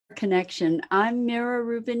connection. I'm Mira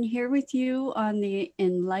Rubin here with you on the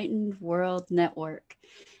Enlightened World Network.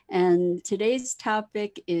 And today's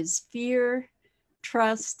topic is fear,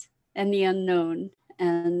 trust, and the unknown.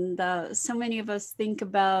 And so many of us think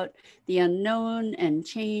about the unknown and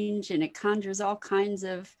change, and it conjures all kinds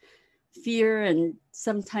of fear and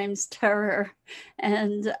sometimes terror.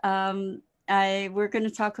 And we're going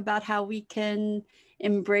to talk about how we can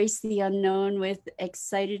embrace the unknown with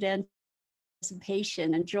excited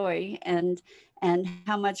anticipation and joy, and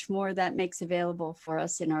how much more that makes available for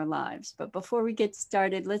us in our lives. But before we get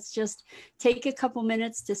started, let's just take a couple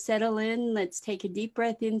minutes to settle in. Let's take a deep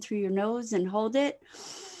breath in through your nose and hold it.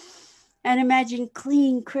 And imagine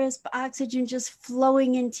clean, crisp oxygen just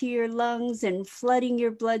flowing into your lungs and flooding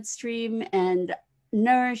your bloodstream and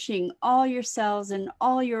nourishing all your cells and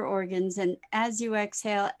all your organs. And as you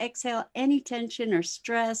exhale, exhale any tension or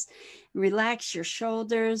stress. Relax your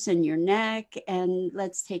shoulders and your neck. And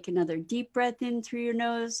let's take another deep breath in through your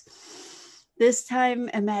nose. This time,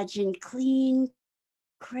 imagine clean,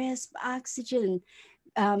 crisp oxygen.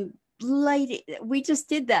 Light, we just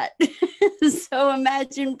did that. So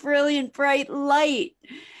imagine brilliant, bright light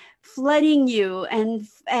flooding you and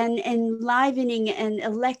enlivening and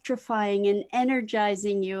electrifying and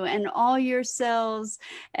energizing you and all your cells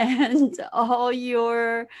and all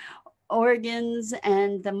your organs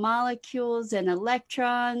and the molecules and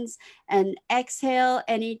electrons, and exhale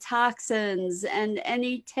any toxins and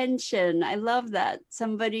any tension. I love that.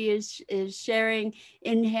 Somebody is sharing,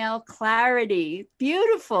 inhale clarity.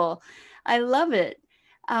 Beautiful. I love it.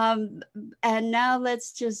 And now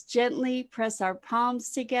let's just gently press our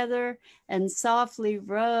palms together and softly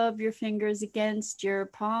rub your fingers against your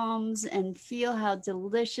palms and feel how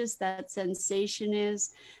delicious that sensation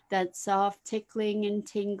is, that soft tickling and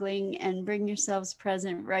tingling, and bring yourselves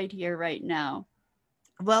present right here, right now.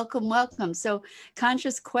 Welcome, welcome. So,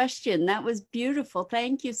 conscious question, that was beautiful.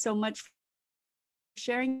 Thank you so much for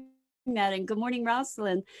sharing that. And good morning,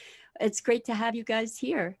 Rosalind. It's great to have you guys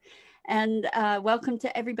here. And welcome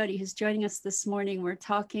to everybody who's joining us this morning. We're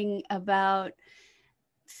talking about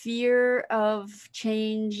fear of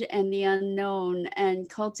change and the unknown and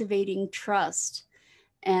cultivating trust.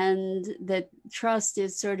 And that trust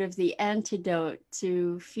is sort of the antidote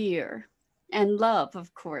to fear, and love,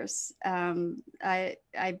 of course. I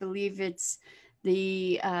believe it's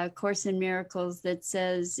the Course in Miracles that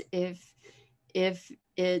says if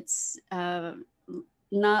it's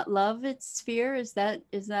not love, it's fear. Is that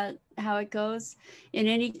how it goes? In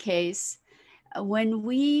any case, when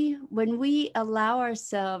we allow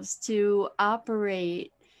ourselves to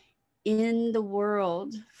operate in the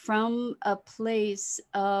world from a place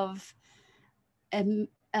of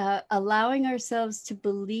allowing ourselves to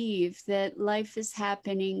believe that life is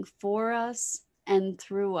happening for us and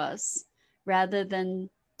through us rather than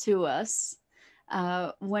to us,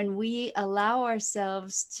 when we allow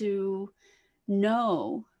ourselves to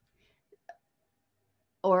know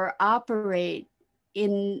or operate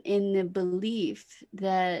in the belief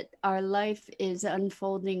that our life is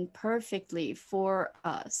unfolding perfectly for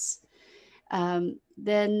us,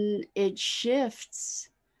 then it shifts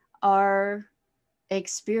our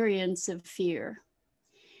experience of fear.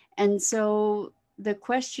 And so the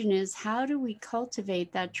question is, how do we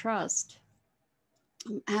cultivate that trust?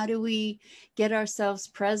 How do we get ourselves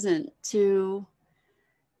present to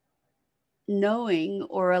knowing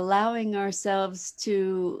or allowing ourselves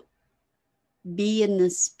to be in the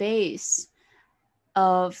space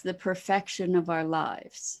of the perfection of our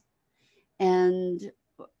lives? And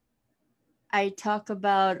I talk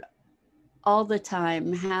about all the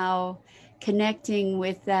time how connecting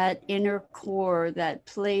with that inner core, that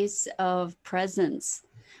place of presence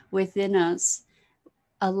within us,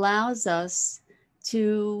 allows us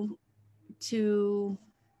to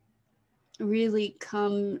really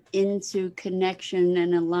come into connection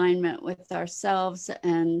and alignment with ourselves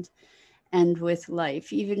and with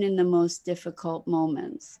life, even in the most difficult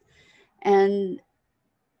moments. And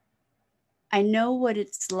I know what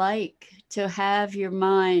it's like to have your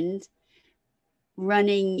mind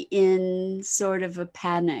running in sort of a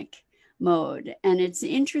panic mode. And it's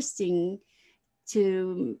interesting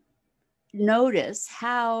to notice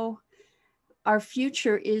how our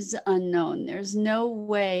future is unknown. There's no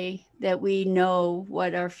way that we know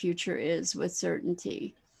what our future is with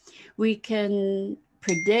certainty. We can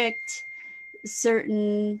predict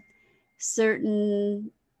certain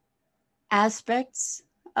aspects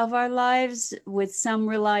of our lives with some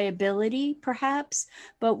reliability, perhaps,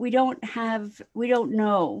 but we don't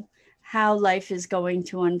know how life is going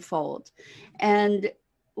to unfold. And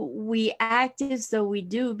we act as though we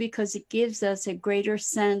do because it gives us a greater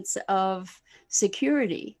sense of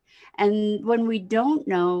security. And when we don't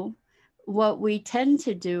know, what we tend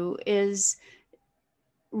to do is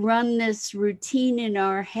run this routine in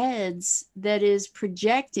our heads that is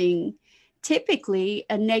projecting typically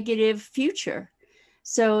a negative future.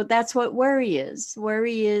 So that's what worry is.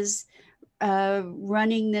 Worry is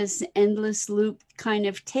running this endless loop kind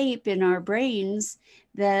of tape in our brains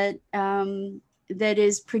that that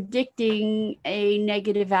is predicting a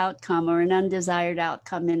negative outcome or an undesired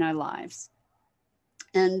outcome in our lives.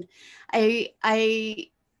 And I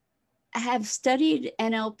have studied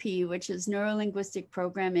NLP, which is neuro linguistic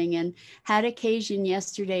programming, and had occasion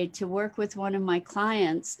yesterday to work with one of my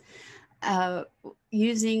clients uh,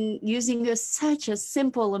 using such a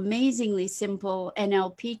simple, amazingly simple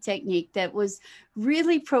NLP technique that was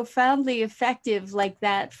really profoundly effective like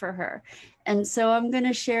that for her. And so I'm going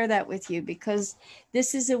to share that with you because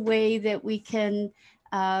this is a way that we can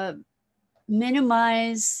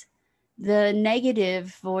minimize the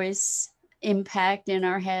negative voice impact in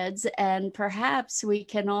our heads, and perhaps we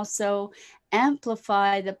can also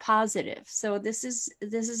amplify the positive. So this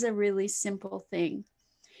is a really simple thing.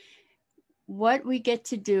 What we get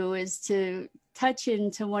to do is to touch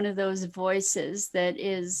into one of those voices that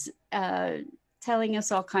is telling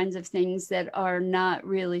us all kinds of things that are not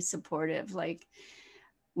really supportive, like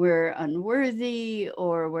we're unworthy,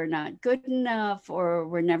 or we're not good enough, or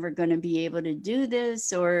we're never going to be able to do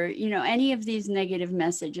this, or, you know, any of these negative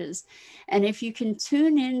messages. And if you can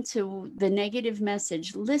tune into the negative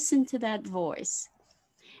message, listen to that voice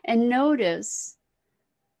and notice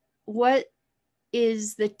what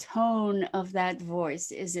is the tone of that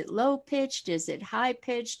voice. Is it low pitched? Is it high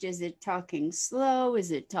pitched? Is it talking slow?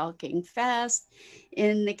 Is it talking fast?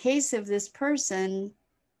 In the case of this person,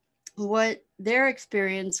 what their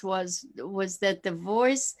experience was that the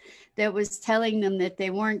voice that was telling them that they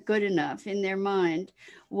weren't good enough in their mind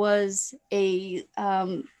was a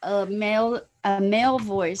male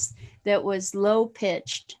voice that was low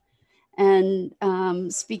pitched and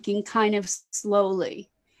speaking kind of slowly.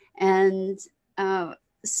 And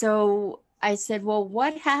so I said, well,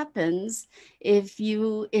 what happens if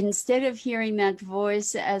you, instead of hearing that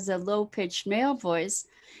voice as a low pitched male voice,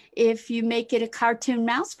 if you make it a cartoon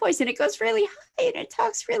mouse voice and it goes really high and it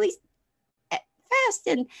talks really fast?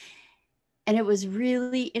 And it was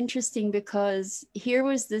really interesting because here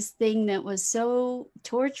was this thing that was so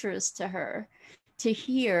torturous to her to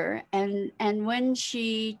hear. And when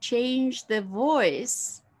she changed the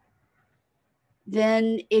voice,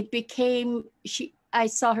 then it became, I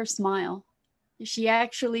saw her smile. She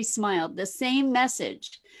actually smiled. The same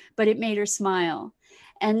message, but it made her smile.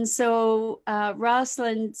 And so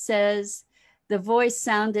Rosalind says the voice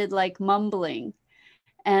sounded like mumbling.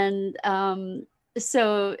 And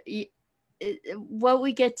so what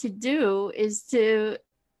we get to do is to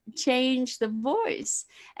change the voice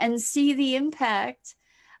and see the impact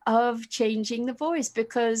of changing the voice,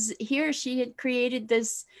 because here she had created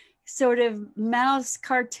this sort of mouse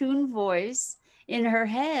cartoon voice in her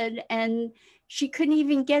head, and she couldn't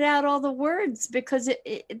even get out all the words because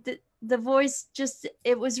the voice just,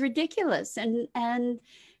 it was ridiculous. And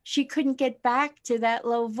she couldn't get back to that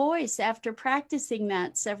low voice after practicing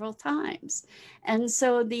that several times. And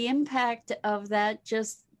so the impact of that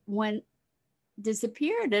just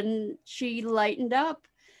disappeared, and she lightened up.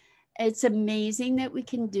 It's amazing that we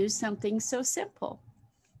can do something so simple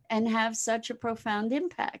and have such a profound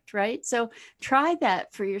impact, right? So try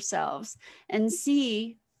that for yourselves and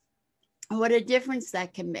see what a difference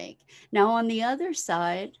that can make. Now, on the other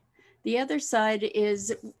side is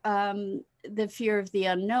the fear of the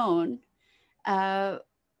unknown. And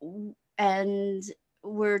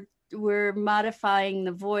we're modifying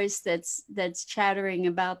the voice that's chattering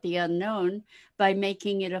about the unknown by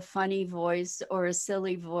making it a funny voice or a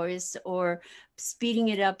silly voice, or speeding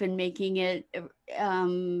it up and making it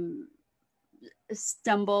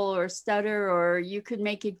stumble or stutter, or you could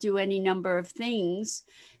make it do any number of things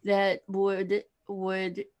that would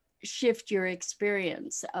shift your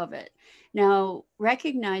experience of it. Now,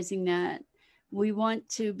 recognizing that, we want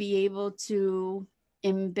to be able to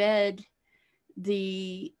embed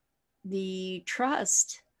the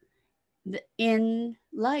trust in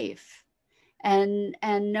life, and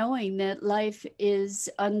knowing that life is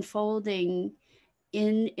unfolding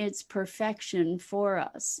in its perfection for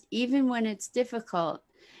us, even when it's difficult.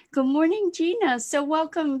 Good morning, Gina. So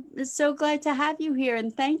welcome. So glad to have you here,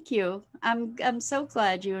 and thank you. I'm so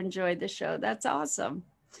glad you enjoyed the show. That's awesome.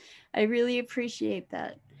 I really appreciate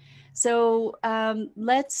that. So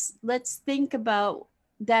let's think about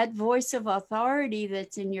that voice of authority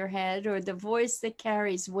that's in your head, or the voice that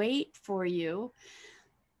carries weight for you.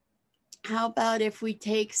 how about if we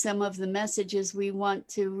take some of the messages we want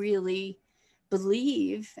to really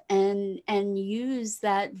believe and use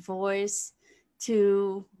that voice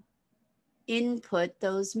to input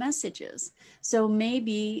those messages? So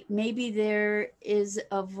maybe there is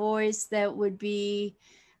a voice that would be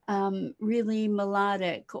really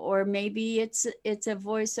melodic, or maybe it's a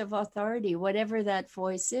voice of authority. Whatever that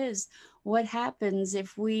voice is, what happens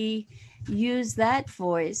if we use that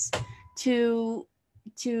voice to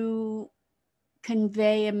to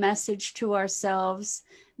convey a message to ourselves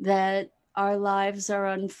that our lives are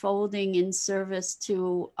unfolding in service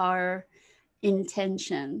to our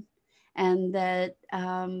intention, and that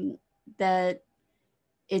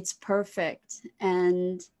it's perfect,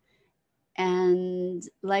 and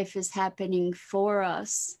life is happening for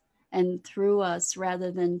us and through us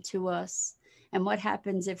rather than to us? And what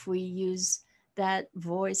happens if we use that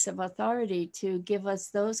voice of authority to give us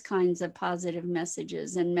those kinds of positive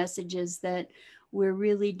messages, and messages that we're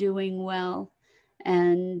really doing well,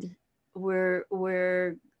 and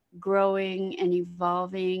we're growing and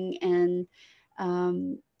evolving, and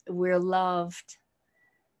we're loved,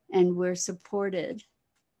 and we're supported,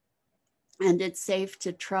 and it's safe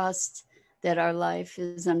to trust that our life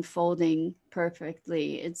is unfolding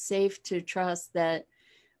perfectly. It's safe to trust that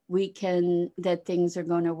that things are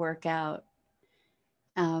going to work out.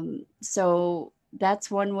 So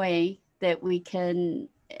that's one way that we can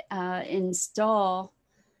install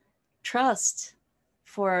trust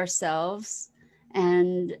for ourselves.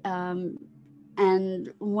 And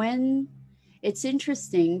when it's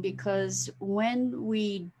interesting, because when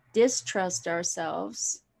we distrust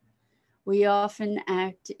ourselves, we often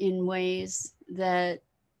act in ways that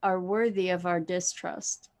are worthy of our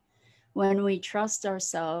distrust. When we trust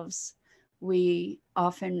ourselves, we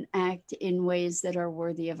often act in ways that are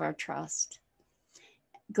worthy of our trust.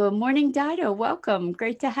 Good morning, Dido. Welcome.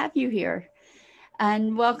 Great to have you here.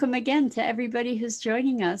 And welcome again to everybody who's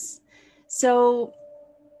joining us. So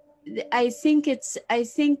I think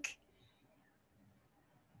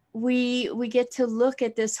we get to look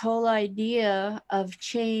at this whole idea of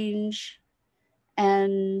change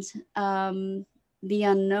and the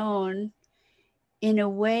unknown in a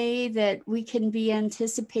way that we can be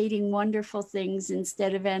anticipating wonderful things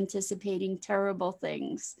instead of anticipating terrible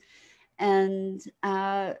things. And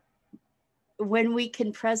when we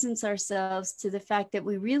can presence ourselves to the fact that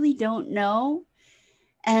we really don't know,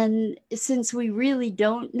 and since we really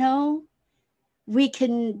don't know, we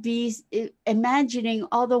can be imagining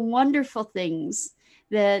all the wonderful things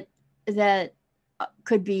that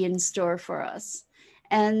could be in store for us.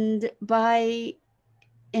 And by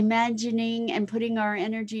imagining and putting our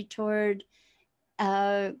energy toward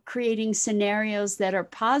creating scenarios that are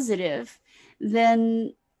positive,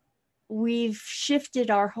 then we've shifted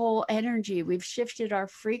our whole energy, we've shifted our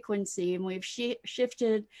frequency, and we've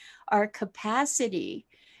shifted our capacity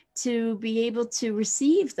to be able to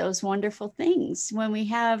receive those wonderful things. When we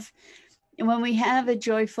have a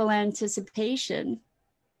joyful anticipation,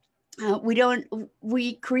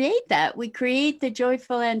 we create that. We create the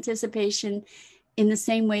joyful anticipation in the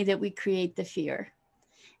same way that we create the fear.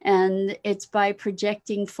 And it's by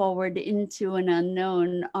projecting forward into an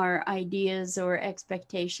unknown our ideas or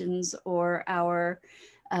expectations or our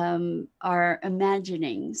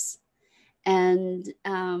imaginings. And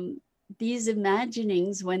these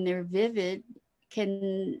imaginings, when they're vivid,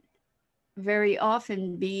 can very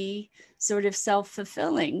often be sort of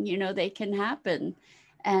self-fulfilling. You know, they can happen.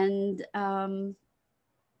 And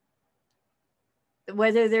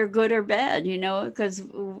whether they're good or bad, you know, because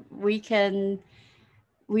when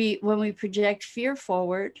we project fear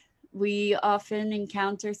forward, we often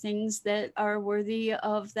encounter things that are worthy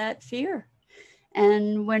of that fear.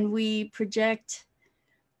 And when we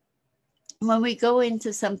go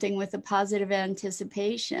into something with a positive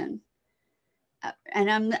anticipation,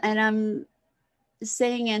 and I'm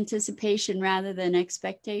saying anticipation rather than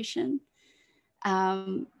expectation,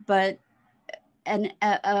 but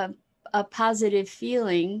a positive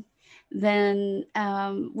feeling, then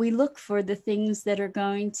we look for the things that are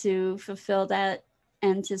going to fulfill that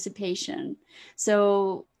anticipation.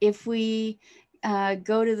 So if we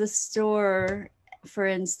go to the store, for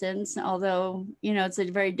instance, although, you know, it's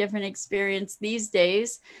a very different experience these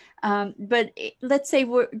days, but let's say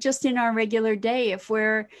we're just in our regular day, if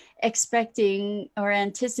we're expecting or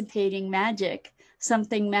anticipating magic,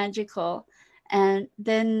 something magical, and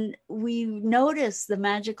then we notice the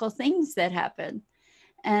magical things that happen.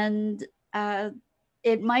 And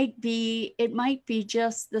it might be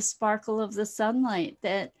just the sparkle of the sunlight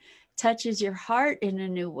that touches your heart in a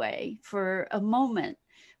new way for a moment,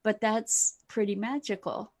 but that's pretty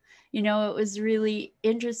magical. You know, it was really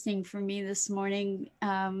interesting for me this morning.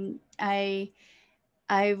 I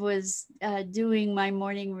was doing my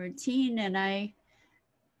morning routine, and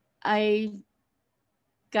I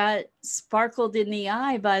got sparkled in the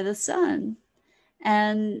eye by the sun,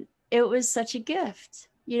 and it was such a gift.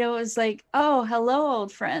 You know, it was like, oh, hello,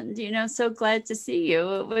 old friend. You know, so glad to see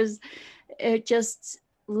you. It just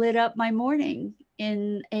lit up my morning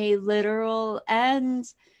in a literal and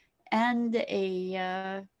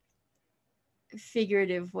a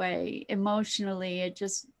figurative way. Emotionally, it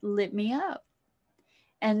just lit me up.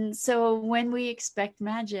 And so when we expect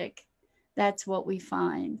magic, that's what we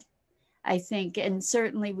find, I think. And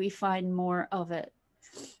certainly we find more of it.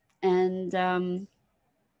 And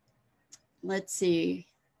let's see,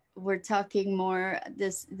 we're talking more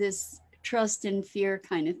this trust and fear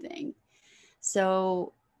kind of thing.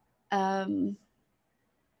 So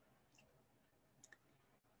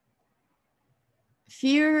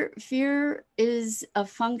fear is a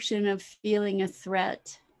function of feeling a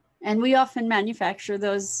threat, and we often manufacture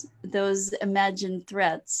those imagined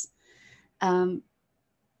threats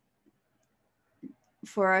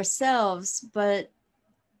for ourselves. But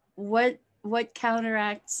what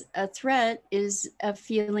counteracts a threat is a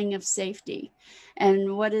feeling of safety,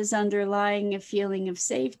 and what is underlying a feeling of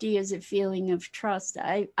safety is a feeling of trust,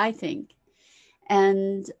 I think.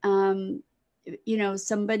 And you know,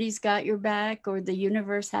 somebody's got your back, or the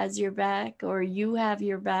universe has your back, or you have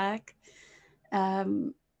your back.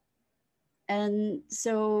 And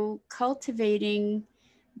so cultivating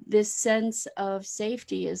this sense of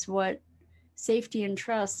safety is what safety and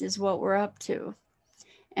trust is what we're up to.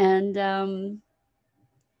 And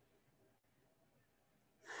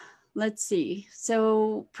let's see.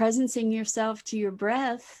 So presencing yourself to your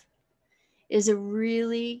breath is a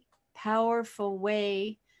really powerful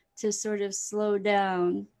way to sort of slow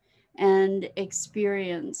down and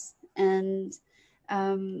experience. And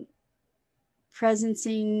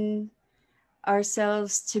presencing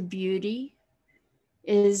ourselves to beauty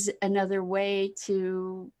is another way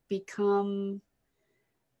to become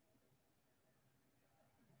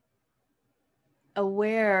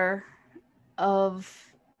aware of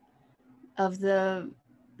the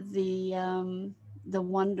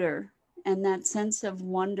wonder and that sense of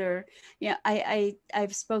wonder. Yeah,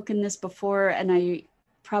 I've spoken this before, and I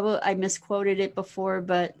misquoted it before,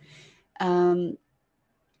 but I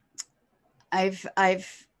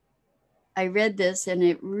read this and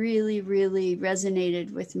it really, really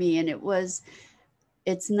resonated with me. And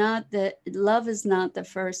it's not that love is not the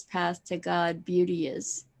first path to God, beauty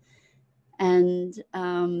is. And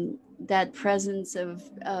that presence of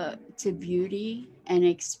to beauty and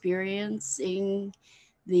experiencing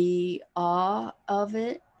the awe of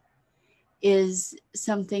it is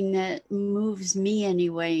something that moves me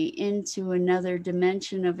anyway into another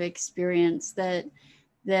dimension of experience that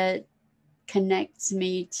connects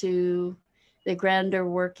me to the grander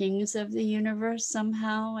workings of the universe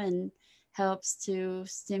somehow, and helps to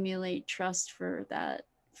stimulate trust for that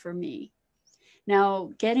for me.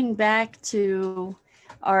 Now, getting back to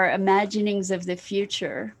our imaginings of the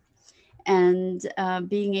future, and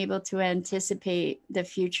being able to anticipate the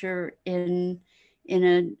future in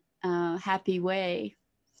a happy way,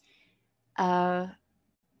 we're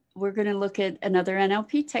going to look at another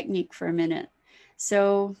NLP technique for a minute.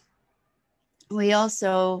 So we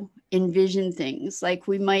also envision things, like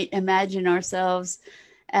we might imagine ourselves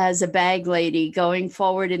as a bag lady going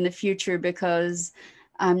forward in the future because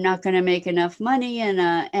I'm not going to make enough money, and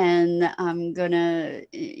I'm going to,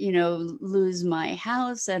 you know, lose my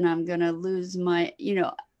house, and I'm going to lose my, you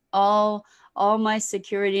know, all my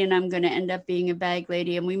security, and I'm going to end up being a bag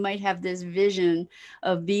lady. And we might have this vision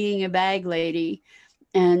of being a bag lady,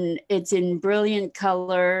 and it's in brilliant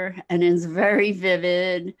color, and it's very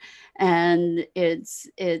vivid, and it's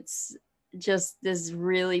just this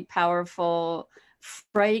really powerful,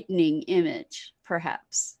 frightening image,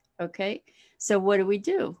 perhaps. Okay, so what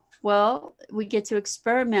do? Well, we get to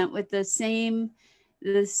experiment with the same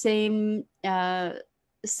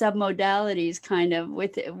submodalities, kind of,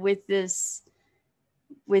 with this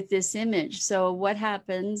image. So what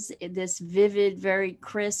happens, this vivid, very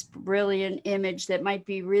crisp, brilliant image that might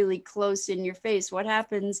be really close in your face, what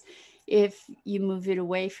happens if you move it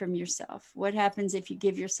away from yourself? What happens if you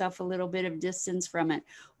give yourself a little bit of distance from it?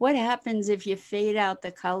 What happens if you fade out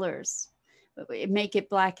the colors, make it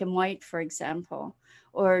black and white, for example,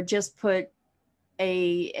 or just put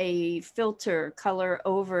a filter color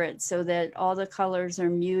over it so that all the colors are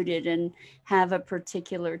muted and have a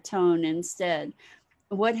particular tone instead?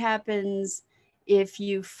 What happens if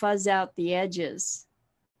you fuzz out the edges,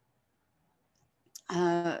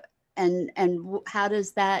 how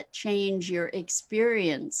does that change your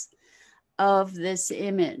experience of this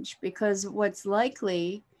image? Because what's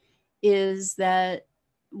likely is that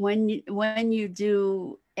when you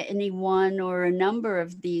do any one or a number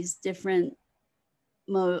of these different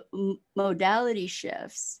modality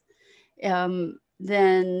shifts,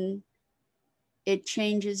 then it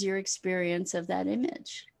changes your experience of that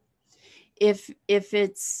image. If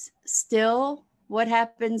it's still, what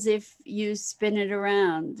happens if you spin it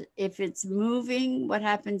around? If it's moving, what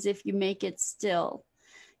happens if you make it still?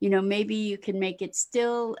 You know, maybe you can make it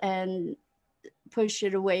still and push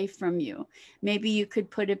it away from you. Maybe you could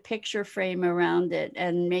put a picture frame around it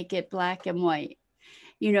and make it black and white.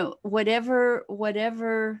 You know, whatever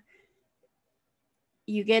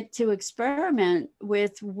you get to experiment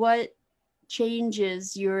with, what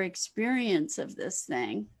changes your experience of this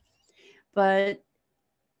thing. But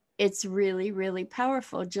it's really, really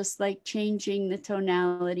powerful, just like changing the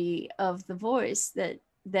tonality of the voice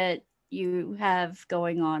that you have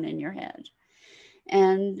going on in your head.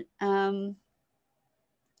 And I'm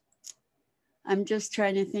just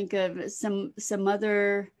trying to think of some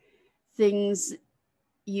other things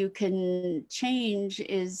you can change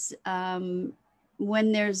is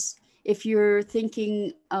if you're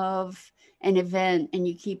thinking of an event and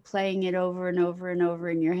you keep playing it over and over and over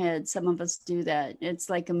in your head. Some of us do that. It's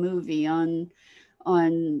like a movie on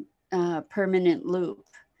permanent loop.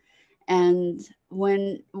 And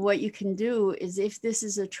what you can do is, if this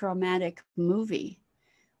is a traumatic movie,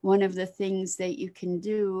 one of the things that you can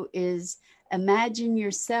do is imagine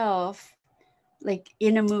yourself like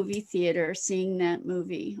in a movie theater, seeing that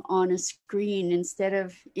movie on a screen instead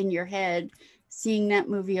of in your head, seeing that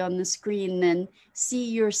movie on the screen, then see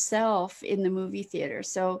yourself in the movie theater.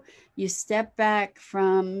 So you step back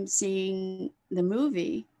from seeing the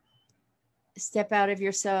movie, step out of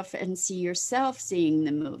yourself and see yourself seeing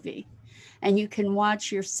the movie. And you can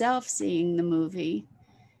watch yourself seeing the movie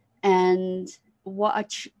and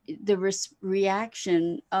watch the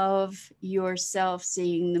reaction of yourself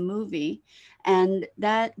seeing the movie. And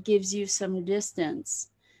that gives you some distance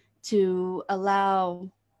to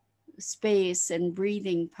allow space and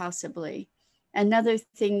breathing, possibly. Another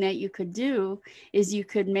thing that you could do is you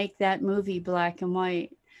could make that movie black and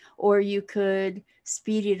white, or you could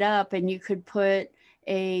speed it up and you could put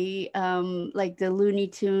a like the Looney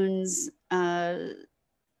Tunes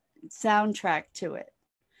soundtrack to it,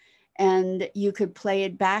 and you could play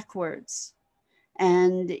it backwards,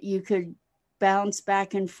 and you could bounce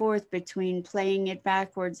back and forth between playing it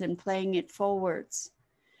backwards and playing it forwards,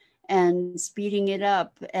 and speeding it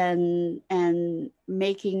up and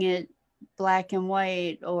making it black and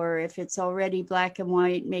white, or if it's already black and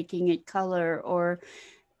white, making it color, or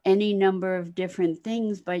any number of different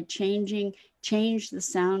things by change the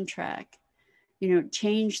soundtrack, you know,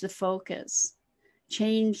 change the focus,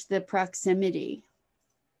 change the proximity,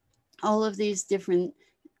 all of these different,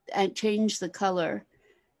 change the color.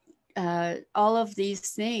 All of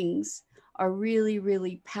these things are really,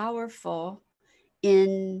 really powerful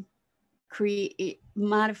in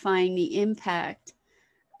modifying the impact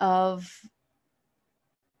of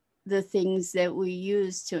the things that we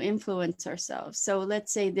use to influence ourselves. So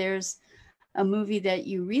let's say there's a movie that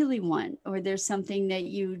you really want, or there's something that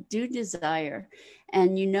you do desire,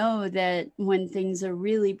 and you know that when things are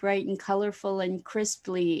really bright and colorful and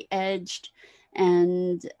crisply edged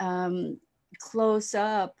and close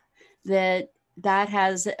up, that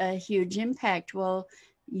has a huge impact. Well,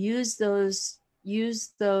 use those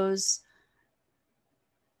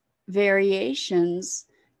variations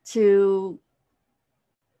to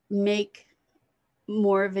make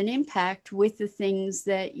more of an impact with the things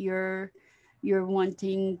that you're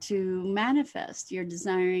wanting to manifest, you're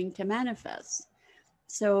desiring to manifest.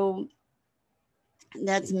 So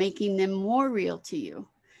that's making them more real to you.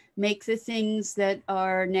 Make the things that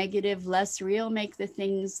are negative less real. Make the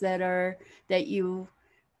things that are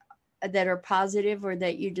positive or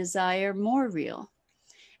that you desire more real.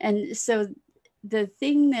 And so the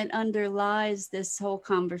thing that underlies this whole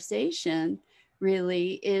conversation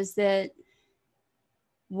really is that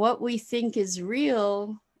what we think is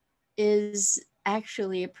real is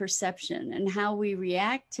actually a perception, and how we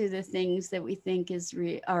react to the things that we think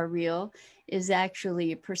are real is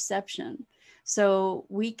actually a perception. So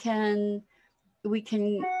we can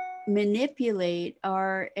manipulate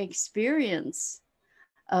our experience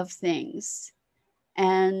of things,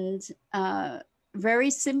 and very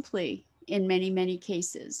simply in many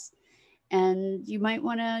cases. And you might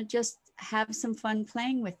want to just have some fun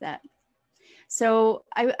playing with that. So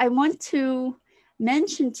I want to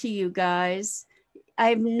mention to you guys,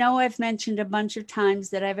 I know I've mentioned a bunch of times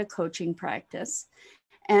that I have a coaching practice,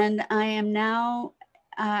 And I am now,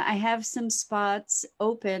 I have some spots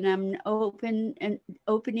open. I'm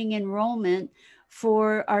opening enrollment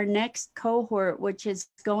for our next cohort, which is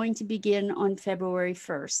going to begin on February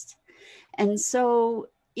 1st. And so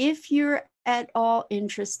if you're at all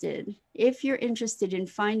interested, if you're interested in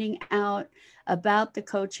finding out about the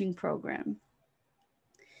coaching program,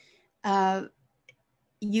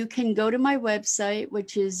 you can go to my website,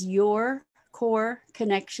 which is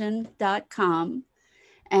yourcoreconnection.com,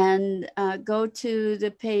 and go to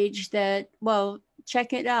the page that, well,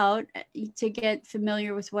 check it out to get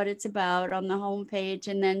familiar with what it's about on the home page.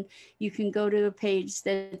 And then you can go to a page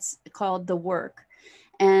that's called The Work.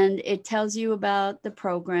 And it tells you about the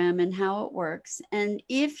program and how it works. And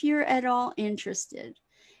if you're at all interested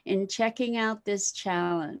in checking out this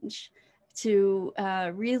challenge to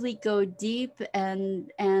really go deep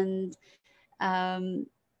and um,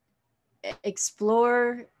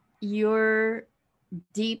 explore your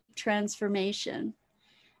deep transformation,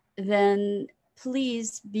 then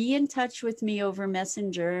please be in touch with me over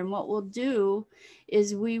Messenger. And what we'll do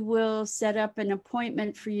is we will set up an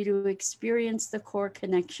appointment for you to experience the core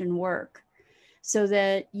connection work so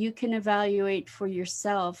that you can evaluate for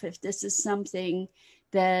yourself if this is something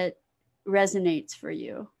that resonates for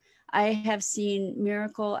you. I have seen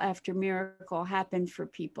miracle after miracle happen for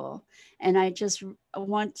people, and I just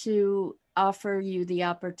want to offer you the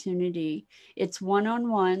opportunity. It's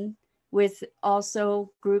one-on-one with also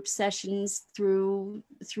group sessions through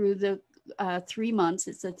the 3 months.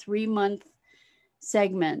 It's a 3-month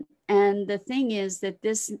segment. And the thing is that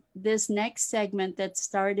this next segment that's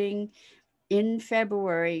starting in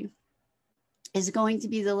February is going to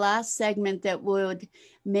be the last segment that would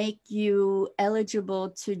make you eligible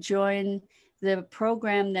to join the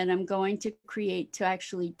program that I'm going to create to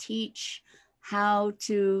actually teach how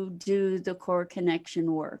to do the core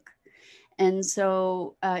connection work. And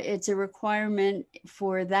so it's a requirement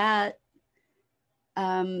for that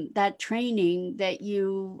that training that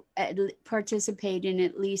you participate in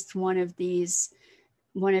at least one of these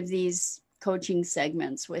coaching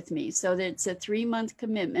segments with me. So that it's a 3-month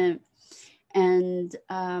commitment. And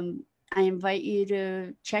I invite you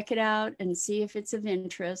to check it out and see if it's of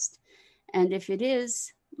interest. And if it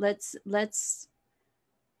is, let's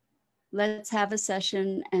have a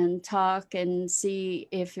session and talk and see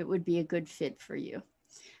if it would be a good fit for you.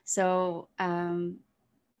 So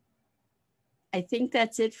I think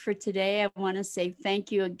that's it for today. I want to say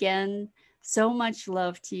thank you again. So much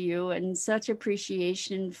love to you and such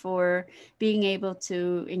appreciation for being able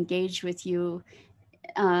to engage with you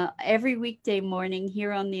every weekday morning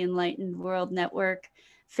here on the Enlightened World Network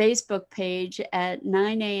Facebook page at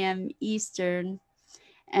 9 a.m. Eastern.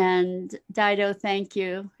 And Dido, thank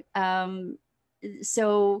you.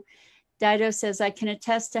 So Dido says, I can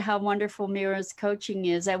attest to how wonderful Mira's coaching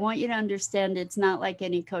is. I want you to understand it's not like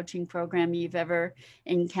any coaching program you've ever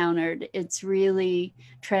encountered. It's really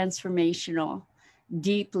transformational,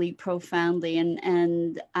 deeply, profoundly.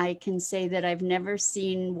 And I can say that I've never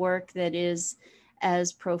seen work that is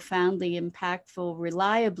as profoundly impactful,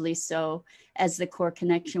 reliably so, as the core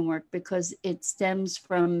connection work, because it stems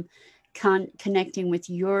from connecting with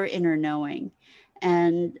your inner knowing.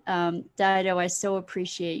 And Dido, I so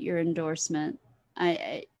appreciate your endorsement.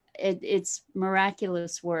 It's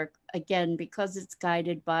miraculous work, again, because it's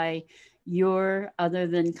guided by your other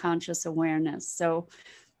than conscious awareness. So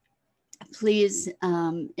please,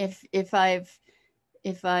 if I've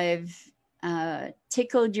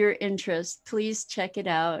tickled your interest, please check it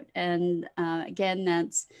out. And again,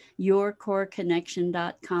 that's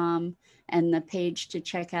yourcoreconnection.com, and the page to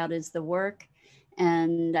check out is The Work.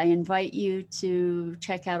 And I invite you to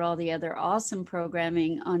check out all the other awesome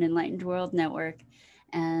programming on Enlightened World Network.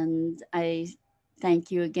 And I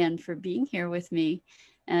thank you again for being here with me.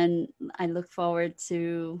 And I look forward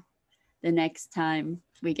to the next time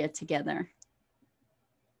we get together.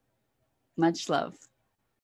 Much love.